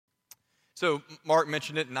So Mark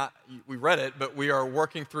mentioned it, we read it, but we are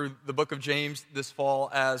working through the book of James this fall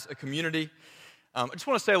as a community. I just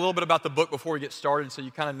want to say a little bit about the book before we get started so you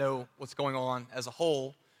kind of know what's going on as a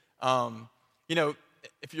whole.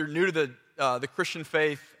 If you're new to the Christian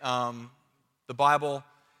faith, the Bible,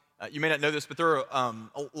 you may not know this, but there are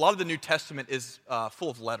a lot of the New Testament is full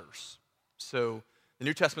of letters. So the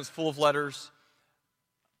New Testament's full of letters.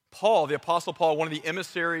 Paul, the Apostle Paul, one of the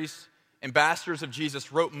emissaries, ambassadors of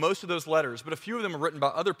Jesus, wrote most of those letters, but a few of them are written by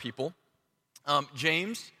other people.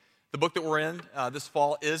 James, the book that we're in this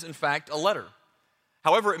fall, is in fact a letter.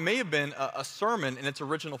 However, it may have been a sermon in its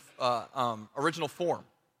original form.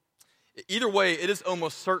 Either way, it is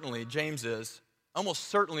James is almost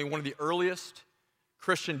certainly one of the earliest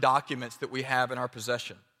Christian documents that we have in our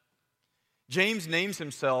possession. James names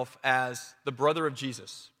himself as the brother of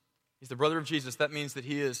Jesus. He's the brother of Jesus. That means that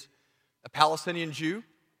he is a Palestinian Jew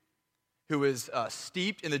who is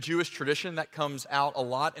steeped in the Jewish tradition. That comes out a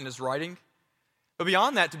lot in his writing. But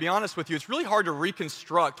beyond that, to be honest with you, it's really hard to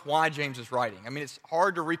reconstruct why James is writing. I mean, it's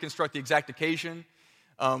hard to reconstruct the exact occasion.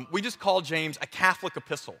 We just call James a Catholic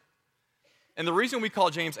epistle. And the reason we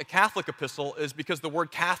call James a Catholic epistle is because the word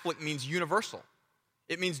Catholic means universal.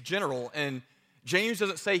 It means general. And James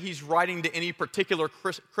doesn't say he's writing to any particular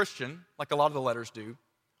Christian, like a lot of the letters do,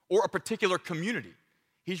 or a particular community.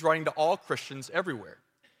 He's writing to all Christians everywhere.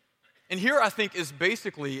 And here, I think, is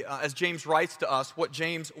basically, as James writes to us, what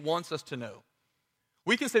James wants us to know.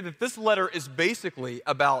 We can say that this letter is basically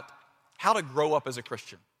about how to grow up as a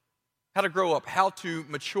Christian, how to grow up, how to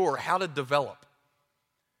mature, how to develop.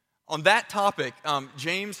 On that topic,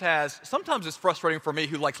 James has, sometimes it's frustrating for me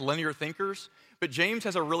who likes linear thinkers, but James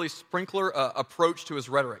has a really sprinkler approach to his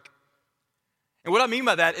rhetoric. And what I mean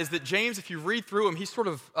by that is that James, if you read through him, he sort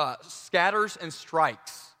of scatters and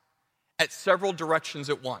strikes at several directions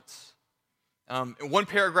at once. In one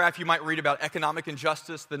paragraph, you might read about economic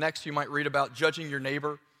injustice. The next, you might read about judging your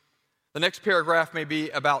neighbor. The next paragraph may be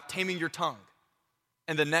about taming your tongue.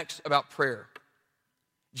 And the next, about prayer.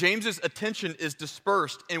 James's attention is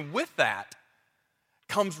dispersed, and with that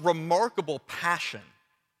comes remarkable passion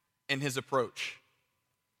in his approach.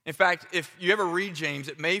 In fact, if you ever read James,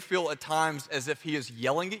 it may feel at times as if he is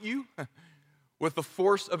yelling at you with the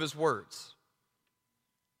force of his words.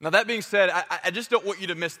 Now, that being said, I just don't want you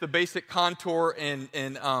to miss the basic contour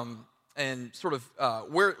and sort of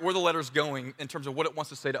where the letter's going in terms of what it wants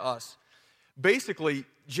to say to us. Basically,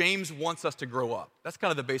 James wants us to grow up. That's kind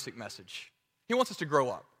of the basic message. He wants us to grow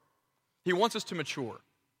up. He wants us to mature.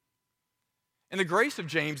 And the grace of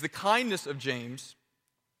James, the kindness of James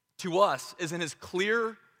to us is in his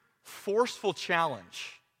clear, forceful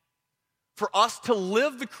challenge for us to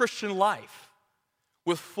live the Christian life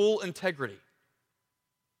with full integrity.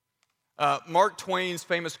 Mark Twain's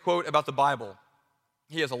famous quote about the Bible,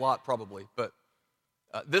 he has a lot probably, but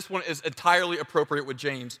this one is entirely appropriate with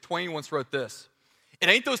James. Twain once wrote this: "It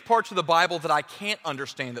ain't those parts of the Bible that I can't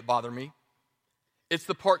understand that bother me. It's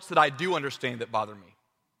the parts that I do understand that bother me."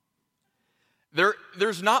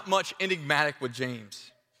 There's not much enigmatic with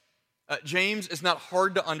James. James is not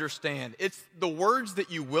hard to understand. It's the words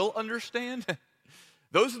that you will understand,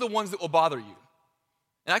 those are the ones that will bother you.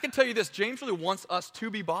 And I can tell you this, James really wants us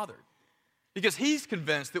to be bothered because he's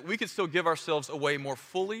convinced that we could still give ourselves away more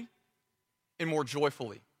fully and more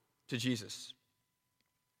joyfully to Jesus.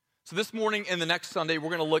 So this morning and the next Sunday, we're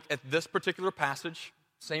going to look at this particular passage,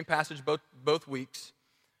 same passage both weeks.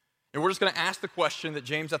 And we're just going to ask the question that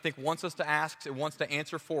James, I think, wants us to ask and wants to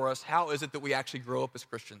answer for us. How is it that we actually grow up as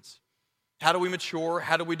Christians? How do we mature?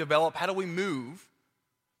 How do we develop? How do we move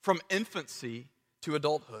from infancy to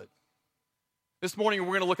adulthood? This morning, we're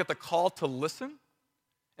going to look at the call to listen.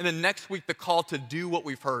 And then next week, the call to do what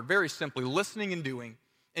we've heard. Very simply, listening and doing.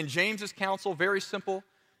 And James's counsel, very simple,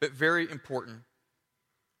 but very important.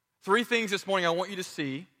 3 things this morning I want you to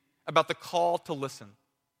see about the call to listen.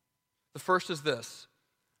 The first is this.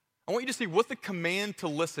 I want you to see what the command to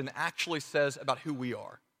listen actually says about who we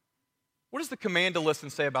are. What does the command to listen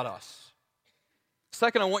say about us?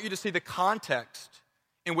 Second, I want you to see the context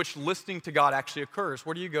in which listening to God actually occurs.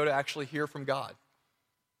 Where do you go to actually hear from God?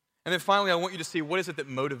 And then finally, I want you to see what is it that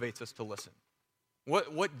motivates us to listen?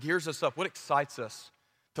 What gears us up? What excites us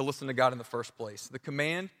to listen to God in the first place? The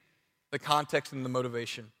command, the context, and the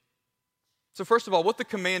motivation. So first of all, what the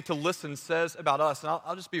command to listen says about us, and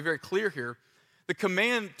I'll just be very clear here. The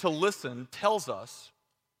command to listen tells us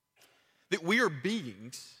that we are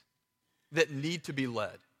beings that need to be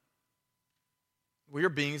led. We are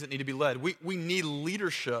beings that need to be led. We need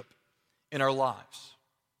leadership in our lives.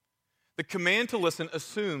 The command to listen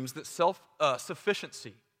assumes that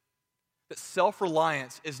self-sufficiency, that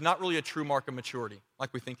self-reliance is not really a true mark of maturity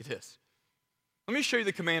like we think it is. Let me show you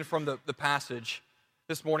the command from the passage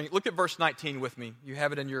this morning. Look at verse 19 with me. You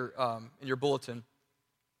have it in your bulletin.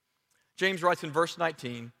 James writes in verse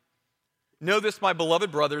 19, "Know this, my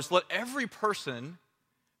beloved brothers, let every person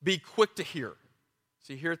be quick to hear."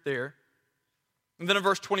 So you hear it there. And then in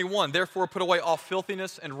verse 21, "Therefore put away all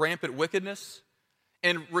filthiness and rampant wickedness,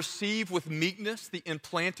 and receive with meekness the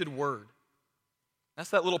implanted word." That's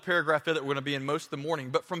that little paragraph there that we're going to be in most of the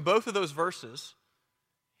morning. But from both of those verses,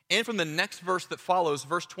 and from the next verse that follows,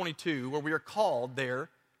 verse 22, where we are called there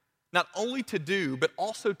not only to do, but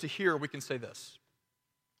also to hear, we can say this: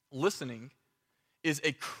 listening is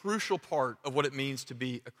a crucial part of what it means to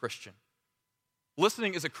be a Christian.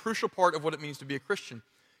 Listening is a crucial part of what it means to be a Christian.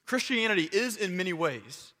 Christianity is, in many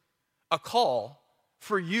ways, a call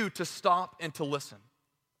for you to stop and to listen.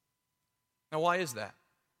 Now, why is that?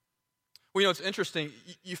 Well, it's interesting.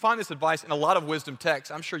 You find this advice in a lot of wisdom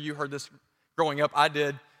texts. I'm sure you heard this growing up. I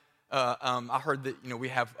did. I heard that, we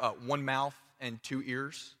have one mouth and two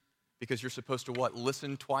ears because you're supposed to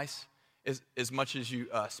listen twice as much as you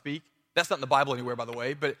speak. That's not in the Bible anywhere, by the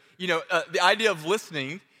way. But, the idea of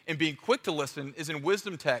listening and being quick to listen is in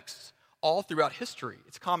wisdom texts all throughout history.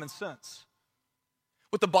 It's common sense.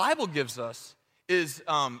 What the Bible gives us is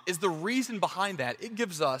the reason behind that. It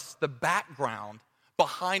gives us the background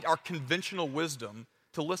behind our conventional wisdom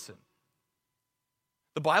to listen.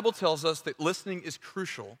 The Bible tells us that listening is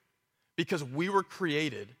crucial because we were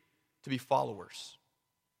created to be followers.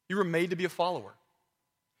 You were made to be a follower.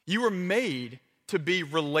 You were made to be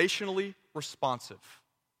relationally responsive.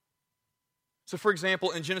 So, for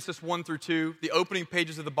example, in Genesis 1 through 2, the opening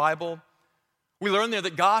pages of the Bible, we learn there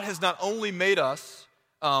that God has not only made us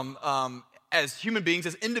as human beings,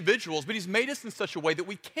 as individuals, but He's made us in such a way that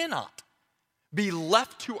we cannot be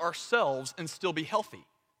left to ourselves and still be healthy.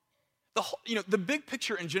 The big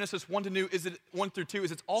picture in Genesis 1 through 2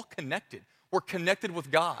 is it's all connected. We're connected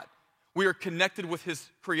with God. We are connected with His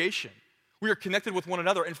creation. We are connected with one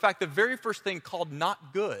another. In fact, the very first thing called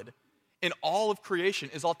not good in all of creation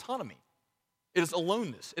is autonomy. It is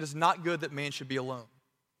aloneness. It is not good that man should be alone.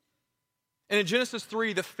 And in Genesis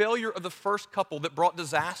 3, the failure of the first couple that brought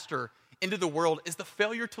disaster into the world is the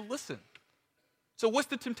failure to listen. So what's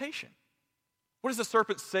the temptation? What does the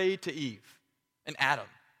serpent say to Eve and Adam?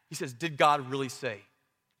 He says, did God really say?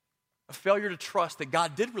 A failure to trust that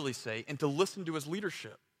God did really say and to listen to His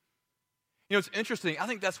leadership. It's interesting. I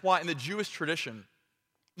think that's why in the Jewish tradition,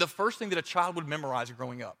 the first thing that a child would memorize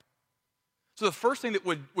growing up, so the first thing that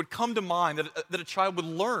would come to mind that a child would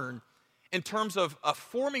learn in terms of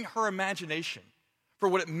forming her imagination for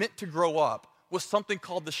what it meant to grow up was something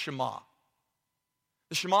called the Shema.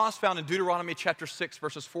 The Shema is found in Deuteronomy chapter 6,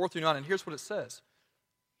 verses 4 through 9, and here's what it says.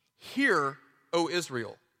 "Hear, O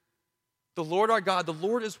Israel, the Lord our God, the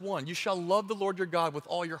Lord is one. You shall love the Lord your God with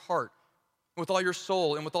all your heart, with all your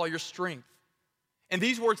soul, and with all your strength. And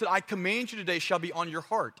these words that I command you today shall be on your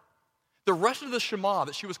heart." The rest of the Shema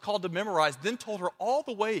that she was called to memorize then told her all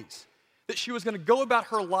the ways that she was going to go about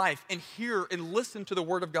her life and hear and listen to the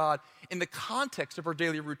Word of God in the context of her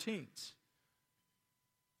daily routines.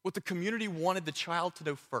 What the community wanted the child to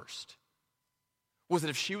know first was that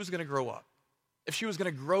if she was going to grow up, if she was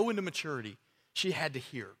going to grow into maturity, she had to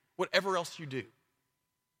hear. Whatever else you do,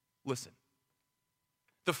 listen.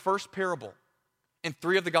 The first parable in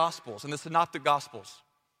 3 of the Gospels, in the Synoptic Gospels,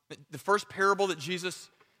 the first parable that Jesus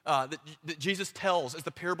tells is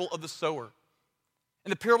the parable of the sower.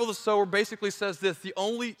 And the parable of the sower basically says this: the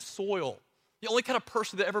only soil, the only kind of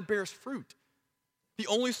person that ever bears fruit, the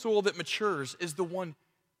only soil that matures is the one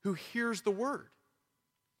who hears the word.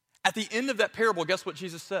 At the end of that parable, guess what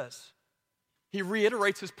Jesus says? He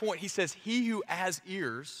reiterates his point. He says, "He who has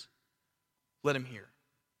ears, let him hear."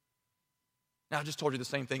 Now, I just told you the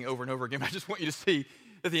same thing over and over again. I just want you to see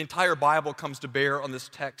that the entire Bible comes to bear on this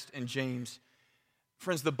text in James.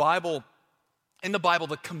 Friends, in the Bible,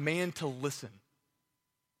 the command to listen,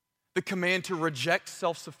 the command to reject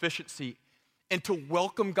self-sufficiency and to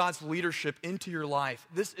welcome God's leadership into your life,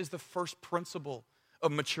 this is the first principle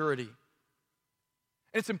of maturity.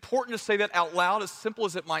 And it's important to say that out loud, as simple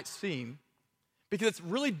as it might seem, because it's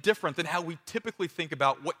really different than how we typically think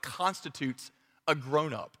about what constitutes a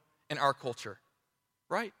grown-up in our culture,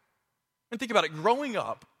 right? And think about it. Growing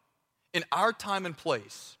up in our time and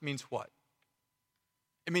place means what?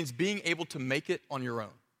 It means being able to make it on your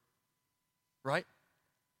own, right?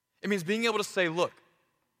 It means being able to say, look,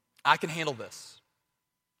 I can handle this.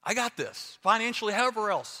 I got this, financially,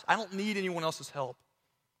 however else. I don't need anyone else's help.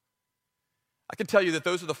 I can tell you that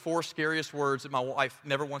those are the 4 scariest words that my wife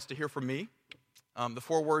never wants to hear from me. The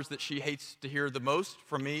 4 words that she hates to hear the most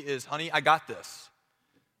from me is, honey, I got this.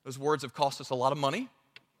 Those words have cost us a lot of money.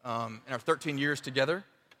 in our 13 years together.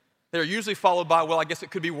 They're usually followed by, well, I guess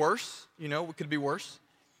it could be worse. It could be worse.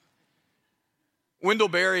 Wendell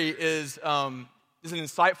Berry is an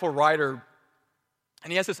insightful writer,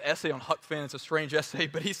 and he has this essay on Huck Finn. It's a strange essay,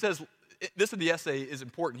 but he says, this in the essay is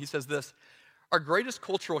important. He says this: our greatest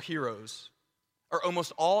cultural heroes are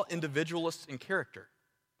almost all individualists in character.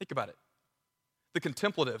 Think about it. The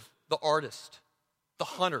contemplative, the artist, the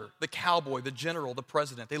hunter, the cowboy, the general, the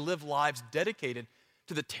president. They live lives dedicated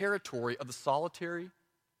to the territory of the solitary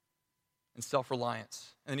and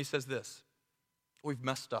self-reliance. And then he says this: we've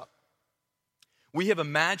messed up. We have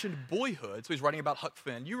imagined boyhood. So he's writing about Huck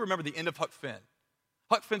Finn. You remember the end of Huck Finn.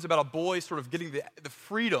 Huck Finn's about a boy sort of getting the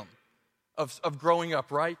freedom of growing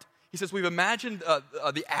up, right? He says, we've imagined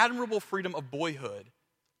the admirable freedom of boyhood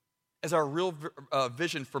as our real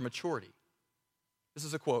vision for maturity. This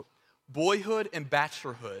is a quote: boyhood and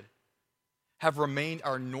bachelorhood have remained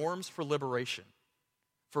our norms for liberation,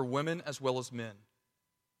 for women as well as men.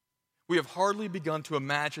 We have hardly begun to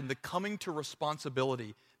imagine the coming to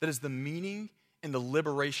responsibility that is the meaning and the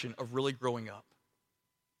liberation of really growing up.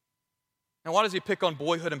 Now, why does he pick on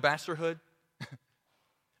boyhood and bachelorhood?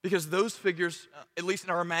 Because those figures, at least in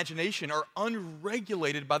our imagination, are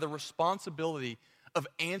unregulated by the responsibility of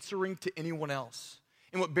answering to anyone else.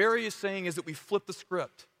 And what Barry is saying is that we flipped the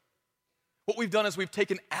script. What we've done is we've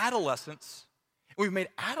taken adolescence and we've made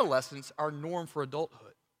adolescence our norm for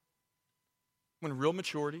adulthood. When real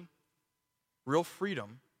maturity, real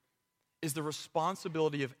freedom is the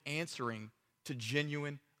responsibility of answering to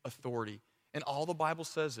genuine authority. And all the Bible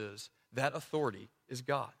says is that authority is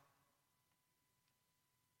God.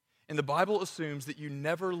 And the Bible assumes that we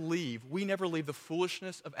never leave the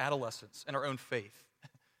foolishness of adolescence and our own faith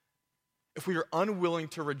if we are unwilling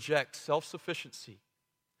to reject self-sufficiency,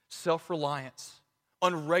 self-reliance,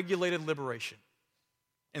 unregulated liberation,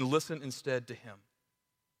 and listen instead to Him.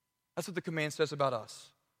 That's what the command says about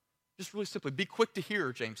us. Just really simply, be quick to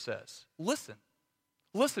hear, James says. Listen.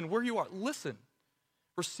 Listen where you are. Listen.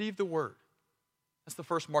 Receive the word. That's the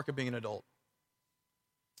first mark of being an adult.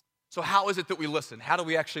 So how is it that we listen? How do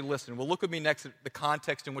we actually listen? Well, look with me next at the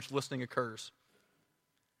context in which listening occurs.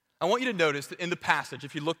 I want you to notice that in the passage,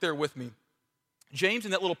 if you look there with me, James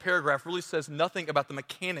in that little paragraph really says nothing about the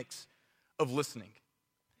mechanics of listening.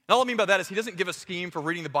 And all I mean by that is he doesn't give a scheme for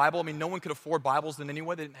reading the Bible. I mean, no one could afford Bibles then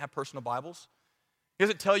anyway. They didn't have personal Bibles. He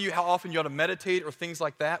doesn't tell you how often you ought to meditate or things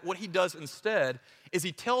like that. What he does instead is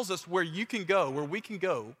he tells us where we can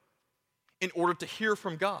go in order to hear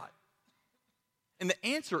from God. And the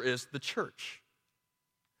answer is the church.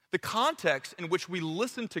 The context in which we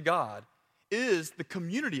listen to God is the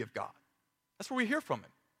community of God. That's where we hear from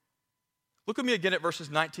Him. Look at me again at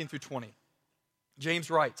verses 19 through 20.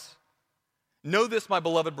 James writes, "Know this, my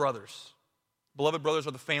beloved brothers." Beloved brothers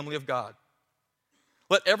are the family of God.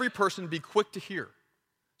 "Let every person be quick to hear,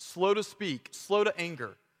 slow to speak, slow to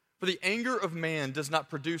anger, for the anger of man does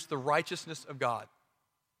not produce the righteousness of God."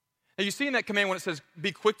 Now, you see in that command when it says,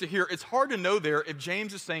 be quick to hear, it's hard to know there if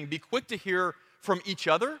James is saying, be quick to hear from each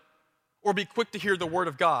other or be quick to hear the word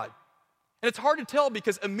of God. And it's hard to tell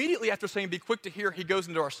because immediately after saying, be quick to hear, he goes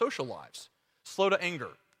into our social lives. Slow to anger,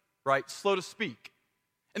 right? Slow to speak.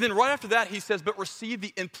 And then right after that, he says, but receive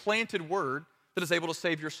the implanted word that is able to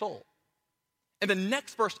save your soul. And the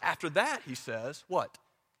next verse after that, he says, what?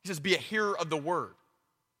 He says, be a hearer of the word.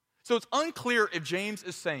 So it's unclear if James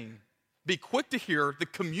is saying, be quick to hear the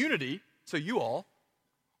community, so you all,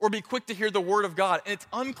 or be quick to hear the word of God. And it's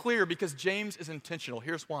unclear because James is intentional.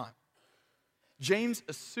 Here's why. James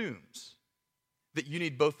assumes that you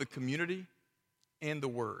need both the community and the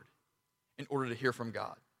word in order to hear from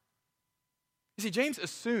God. You see, James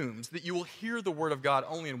assumes that you will hear the word of God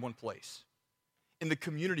only in one place, in the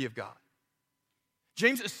community of God.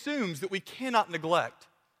 James assumes that we cannot neglect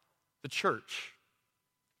the church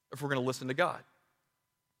if we're going to listen to God.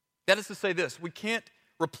 That is to say this: we can't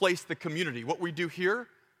replace the community. What we do here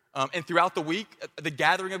and throughout the week, the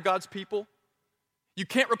gathering of God's people, you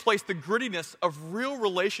can't replace the grittiness of real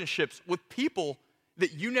relationships with people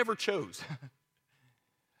that you never chose.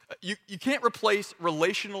 You can't replace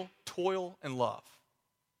relational toil and love.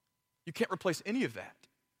 You can't replace any of that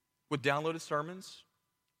with downloaded sermons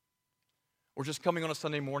or just coming on a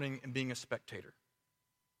Sunday morning and being a spectator.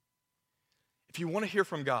 If you want to hear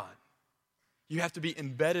from God, you have to be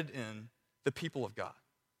embedded in the people of God.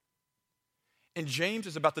 And James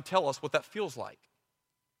is about to tell us what that feels like.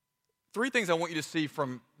 Three things I want you to see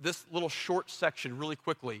from this little short section really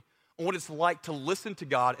quickly on what it's like to listen to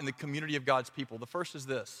God in the community of God's people. The first is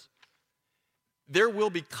this: there will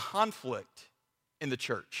be conflict in the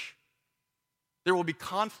church. There will be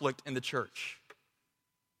conflict in the church.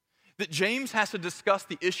 that James has to discuss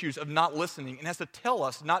the issues of not listening and has to tell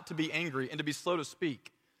us not to be angry and to be slow to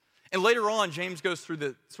speak. And later on, James goes through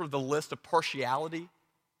the sort of the list of partiality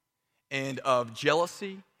and of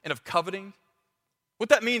jealousy and of coveting. What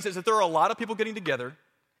that means is that there are a lot of people getting together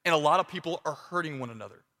and a lot of people are hurting one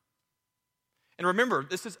another. And remember,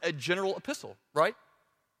 this is a general epistle, right?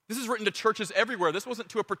 This is written to churches everywhere. This wasn't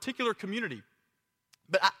to a particular community.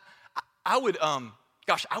 But I would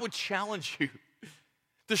challenge you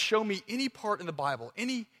to show me any part in the Bible,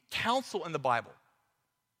 any counsel in the Bible,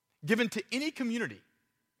 given to any community,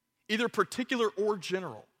 either particular or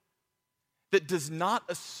general, that does not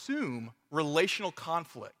assume relational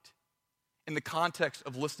conflict in the context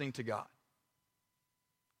of listening to God.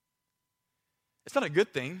 It's not a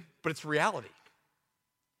good thing, but it's reality.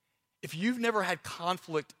 If you've never had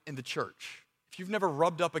conflict in the church, if you've never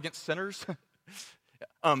rubbed up against sinners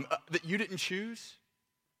that you didn't choose,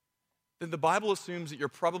 then the Bible assumes that you're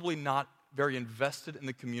probably not very invested in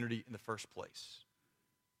the community in the first place.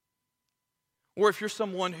 Or if you're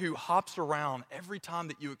someone who hops around every time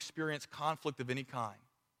that you experience conflict of any kind,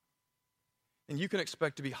 then you can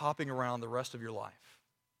expect to be hopping around the rest of your life.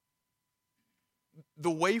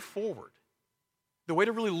 The way forward, the way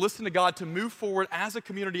to really listen to God, to move forward as a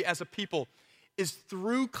community, as a people, is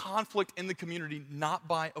through conflict in the community, not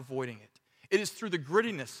by avoiding it. It is through the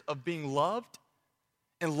grittiness of being loved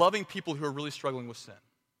and loving people who are really struggling with sin.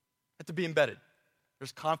 Have to be embedded.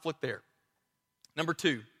 There's conflict there. Number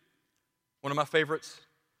 2, one of my favorites,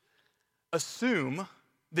 assume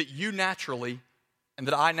that you naturally and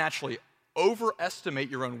that I naturally overestimate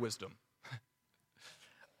your own wisdom.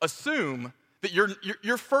 Assume that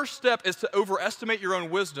your first step is to overestimate your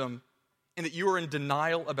own wisdom and that you are in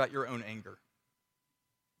denial about your own anger.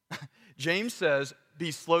 James says,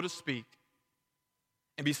 be slow to speak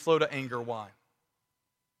and be slow to anger. Why?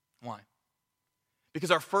 Why?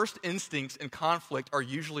 Because our first instincts in conflict are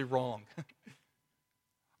usually wrong.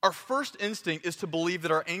 Our first instinct is to believe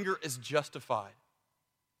that our anger is justified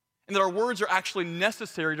and that our words are actually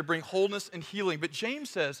necessary to bring wholeness and healing. But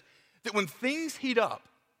James says that when things heat up,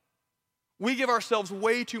 we give ourselves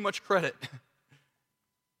way too much credit.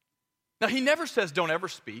 Now, he never says don't ever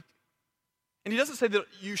speak, and he doesn't say that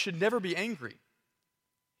you should never be angry.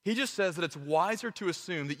 He just says that it's wiser to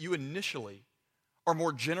assume that you initially are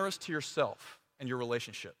more generous to yourself and your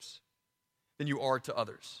relationships than you are to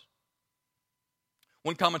others.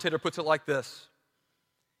 One commentator puts it like this.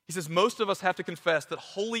 He says, most of us have to confess that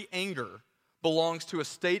holy anger belongs to a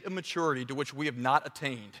state of maturity to which we have not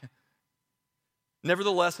attained.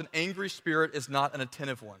 Nevertheless, an angry spirit is not an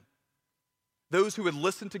attentive one. Those who would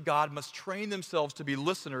listen to God must train themselves to be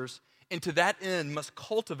listeners, and to that end must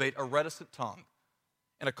cultivate a reticent tongue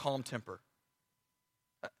and a calm temper.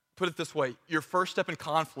 Put it this way, your first step in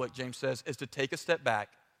conflict, James says, is to take a step back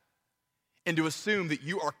and to assume that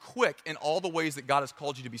you are quick in all the ways that God has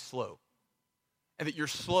called you to be slow, and that you're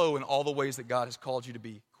slow in all the ways that God has called you to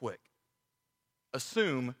be quick.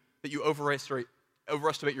 Assume that you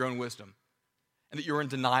overestimate your own wisdom and that you're in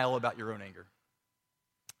denial about your own anger.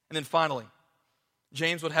 And then finally,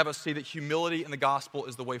 James would have us see that humility in the gospel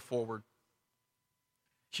is the way forward.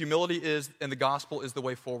 Humility in the gospel is the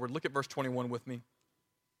way forward. Look at verse 21 with me.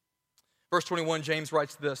 Verse 21, James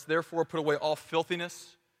writes this, therefore put away all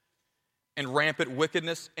filthiness and rampant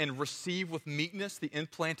wickedness and receive with meekness the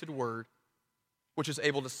implanted word, which is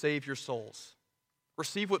able to save your souls.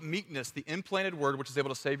 Receive with meekness the implanted word, which is able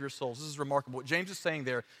to save your souls. This is remarkable. What James is saying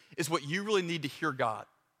there is what you really need to hear God.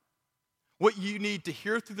 What you need to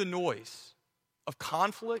hear through the noise of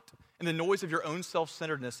conflict and the noise of your own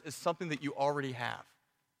self-centeredness is something that you already have.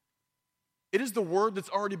 It is the word that's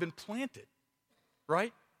already been planted,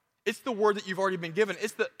 right? It's the word that you've already been given.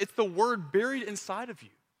 It's the word buried inside of you.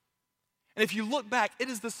 And if you look back, it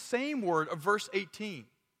is the same word of verse 18.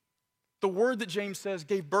 The word that James says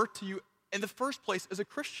gave birth to you in the first place as a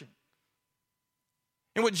Christian.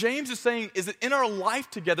 And what James is saying is that in our life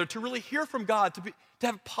together, to really hear from God, to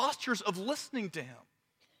have postures of listening to him,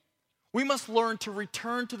 we must learn to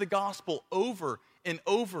return to the gospel over and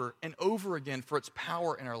over and over again for its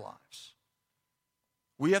power in our lives.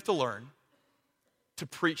 We have to learn to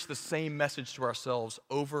preach the same message to ourselves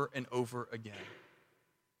over and over again.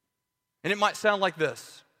 And it might sound like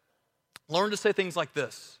this. Learn to say things like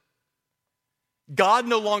this. God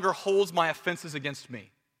no longer holds my offenses against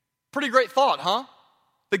me. Pretty great thought, huh?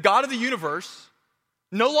 The God of the universe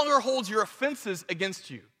no longer holds your offenses against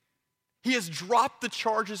you. He has dropped the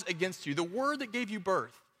charges against you. The word that gave you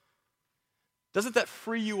birth. Doesn't that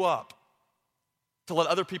free you up to let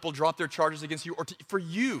other people drop their charges against you, or for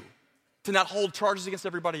you to not hold charges against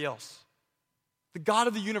everybody else? The God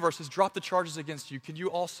of the universe has dropped the charges against you. Can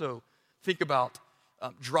you also Think about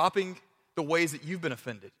dropping the ways that you've been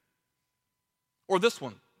offended. Or this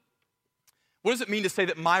one. What does it mean to say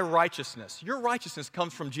that my righteousness, your righteousness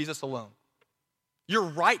comes from Jesus alone? Your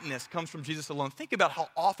rightness comes from Jesus alone. Think about how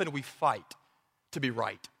often we fight to be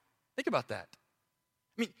right. Think about that.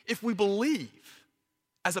 I mean, if we believe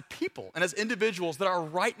as a people and as individuals that our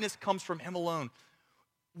rightness comes from him alone,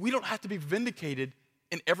 we don't have to be vindicated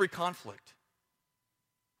in every conflict.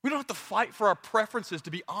 We don't have to fight for our preferences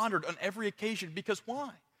to be honored on every occasion. Because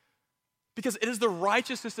why? Because it is the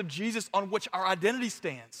righteousness of Jesus on which our identity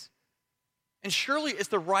stands. And surely it's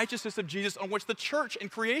the righteousness of Jesus on which the church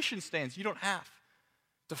and creation stands. You don't have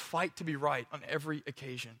to fight to be right on every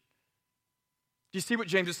occasion. Do you see what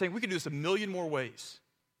James is saying? We can do this a million more ways.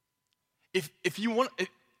 If you want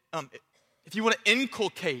to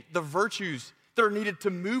inculcate the virtues that are needed to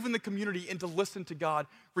move in the community and to listen to God,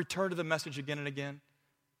 return to the message again and again.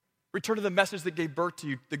 Return to the message that gave birth to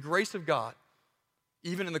you, the grace of God,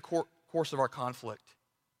 even in the course of our conflict.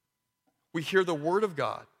 We hear the word of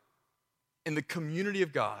God in the community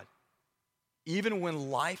of God, even when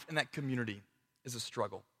life in that community is a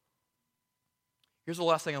struggle. Here's the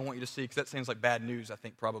last thing I want you to see, because that seems like bad news, I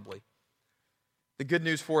think, probably. The good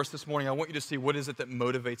news for us this morning, I want you to see what is it that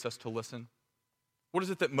motivates us to listen. What is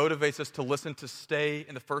it that motivates us to listen, to stay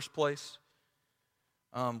in the first place?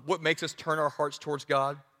 What makes us turn our hearts towards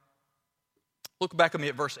God? Look back at me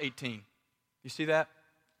at verse 18. You see that?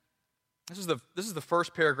 This is the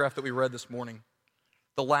first paragraph that we read this morning.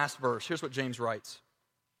 The last verse. Here's what James writes.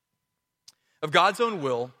 Of God's own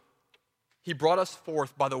will, he brought us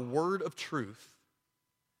forth by the word of truth,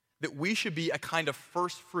 that we should be a kind of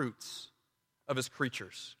first fruits of his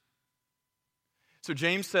creatures. So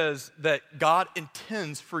James says that God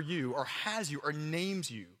intends for you, or has you, or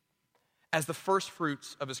names you as the first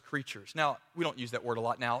fruits of his creatures. Now, we don't use that word a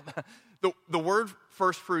lot now. The word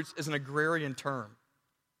first fruits is an agrarian term.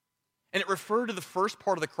 And it referred to the first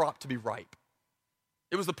part of the crop to be ripe.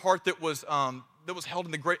 It was the part that was held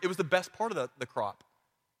in the great, it was the best part of the crop.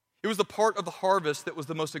 It was the part of the harvest that was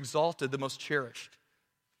the most exalted, the most cherished.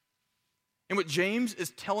 And what James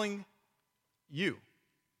is telling you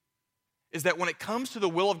is that when it comes to the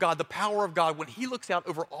will of God, the power of God, when he looks out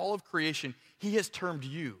over all of creation, he has termed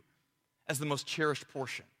you as the most cherished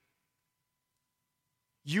portion.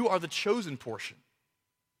 You are the chosen portion.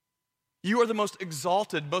 You are the most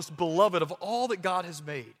exalted, most beloved of all that God has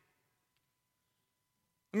made.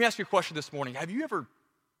 Let me ask you a question this morning. Have you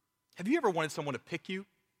ever wanted someone to pick you?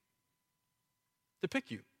 To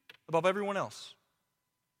pick you above everyone else?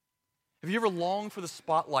 Have you ever longed for the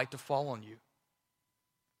spotlight to fall on you?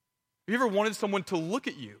 Have you ever wanted someone to look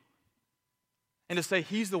at you and to say,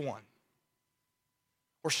 he's the one,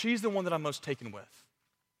 or she's the one that I'm most taken with?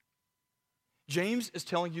 James is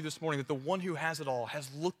telling you this morning that the one who has it all has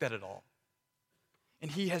looked at it all,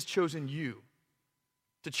 and he has chosen you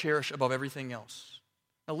to cherish above everything else.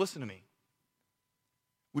 Now listen to me.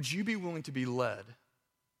 Would you be willing to be led?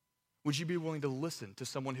 Would you be willing to listen to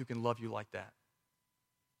someone who can love you like that?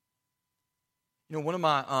 You know, one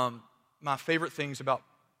of my favorite things about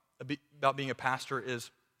being a pastor is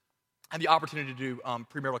I have the opportunity to do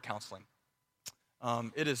premarital counseling.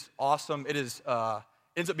 It is awesome. It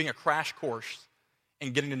ends up being a crash course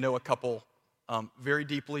in getting to know a couple very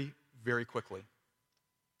deeply, very quickly.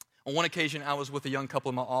 On one occasion, I was with a young couple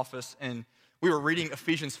in my office, and we were reading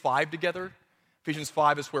Ephesians 5 together. Ephesians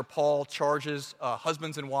 5 is where Paul charges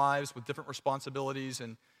husbands and wives with different responsibilities.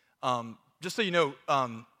 And just so you know,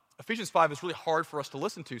 Ephesians 5 is really hard for us to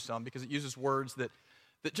listen to some because it uses words that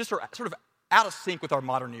just are sort of out of sync with our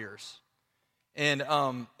modern ears. And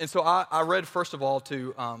so I read, first of all,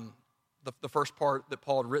 to the first part that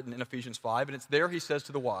Paul had written in Ephesians 5, and it's there he says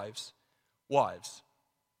to the wives,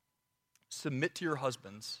 submit to your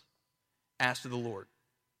husbands as to the Lord.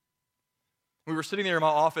 We were sitting there in my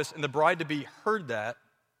office, and the bride-to-be heard that,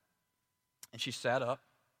 and she sat up,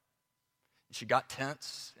 and she got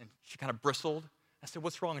tense, and she kind of bristled. I said,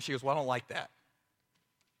 what's wrong? And she goes, well, I don't like that.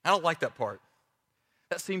 I don't like that part.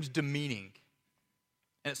 That seems demeaning,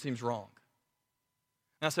 and it seems wrong.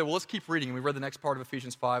 And I said, well, let's keep reading. And we read the next part of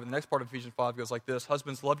Ephesians 5, and the next part of Ephesians 5 goes like this: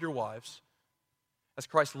 husbands, love your wives as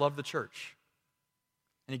Christ loved the church,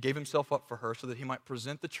 and he gave himself up for her so that he might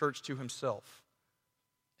present the church to himself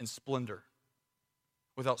in splendor,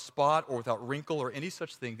 without spot or without wrinkle or any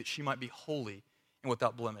such thing, that she might be holy and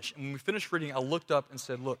without blemish. And when we finished reading, I looked up and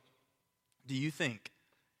said, look, do you think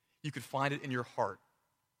you could find it in your heart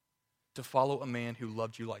to follow a man who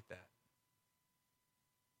loved you like that?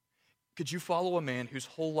 Could you follow a man whose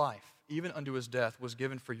whole life, even unto his death, was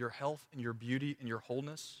given for your health and your beauty and your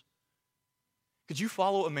wholeness? Could you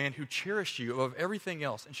follow a man who cherished you above everything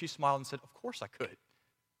else? And she smiled and said, of course I could.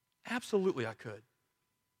 Absolutely I could.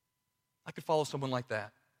 I could follow someone like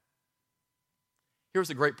that. Here's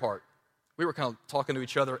the great part. We were kind of talking to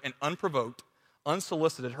each other, and unprovoked,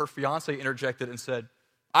 unsolicited, her fiance interjected and said,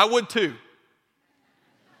 I would too.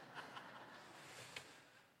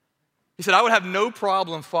 He said, I would have no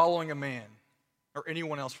problem following a man, or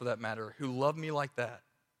anyone else for that matter, who loved me like that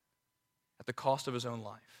at the cost of his own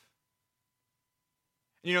life.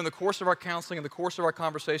 And in the course of our counseling, in the course of our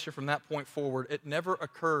conversation from that point forward, it never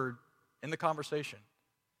occurred in the conversation.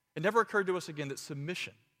 It never occurred to us again that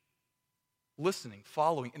submission, listening,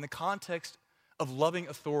 following, in the context of loving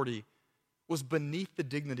authority was beneath the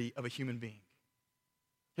dignity of a human being.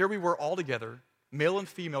 Here we were all together, male and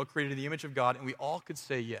female, created in the image of God, and we all could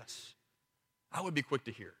say yes. I would be quick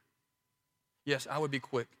to hear. Yes, I would be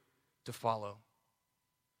quick to follow.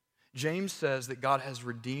 James says that God has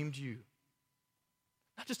redeemed you,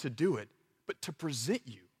 not just to do it, but to present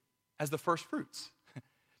you as the first fruits,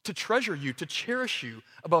 to treasure you, to cherish you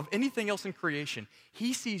above anything else in creation.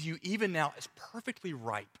 He sees you even now as perfectly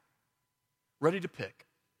ripe, ready to pick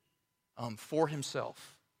for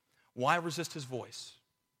himself. Why resist his voice?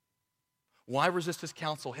 Why resist his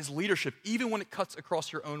counsel, his leadership, even when it cuts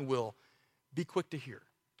across your own will? Be quick to hear.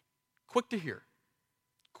 Quick to hear.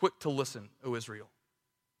 Quick to listen, O Israel.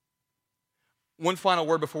 One final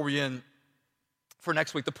word before we end for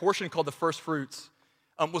next week. The portion called the first fruits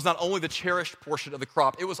was not only the cherished portion of the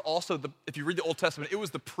crop, it was also, if you read the Old Testament, it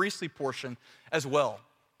was the priestly portion as well.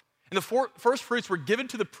 And the first fruits were given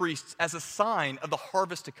to the priests as a sign of the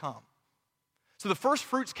harvest to come. So the first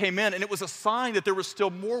fruits came in, and it was a sign that there was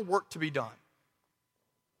still more work to be done.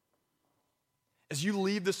 As you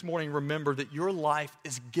leave this morning, remember that your life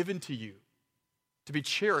is given to you to be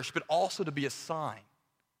cherished, but also to be a sign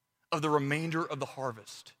of the remainder of the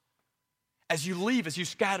harvest. As you leave, as you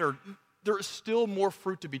scatter, there is still more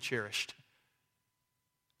fruit to be cherished.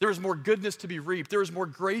 There is more goodness to be reaped. There is more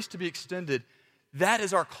grace to be extended. That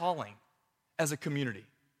is our calling as a community.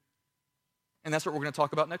 And that's what we're going to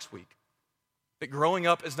talk about next week. That growing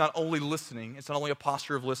up is not only listening, it's not only a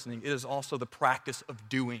posture of listening, it is also the practice of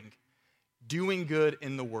doing good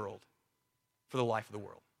in the world for the life of the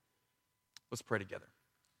world. Let's pray together.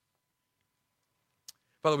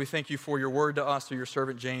 Father, we thank you for your word to us through your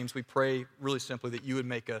servant James. We pray really simply that you would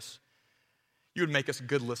make us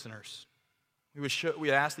good listeners.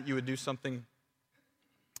 We ask that you would do something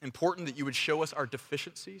important, that you would show us our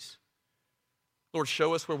deficiencies. Lord,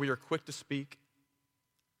 show us where we are quick to speak.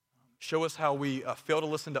 Show us how we fail to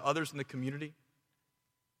listen to others in the community.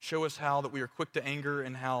 Show us how that we are quick to anger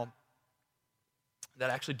and how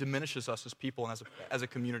that actually diminishes us as people and as a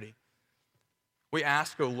community. We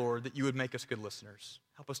ask, O Lord, that you would make us good listeners.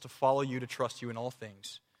 Help us to follow you, to trust you in all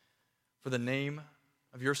things. For the name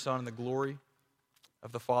of your Son and the glory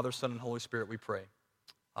of the Father, Son, and Holy Spirit, we pray.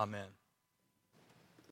 Amen.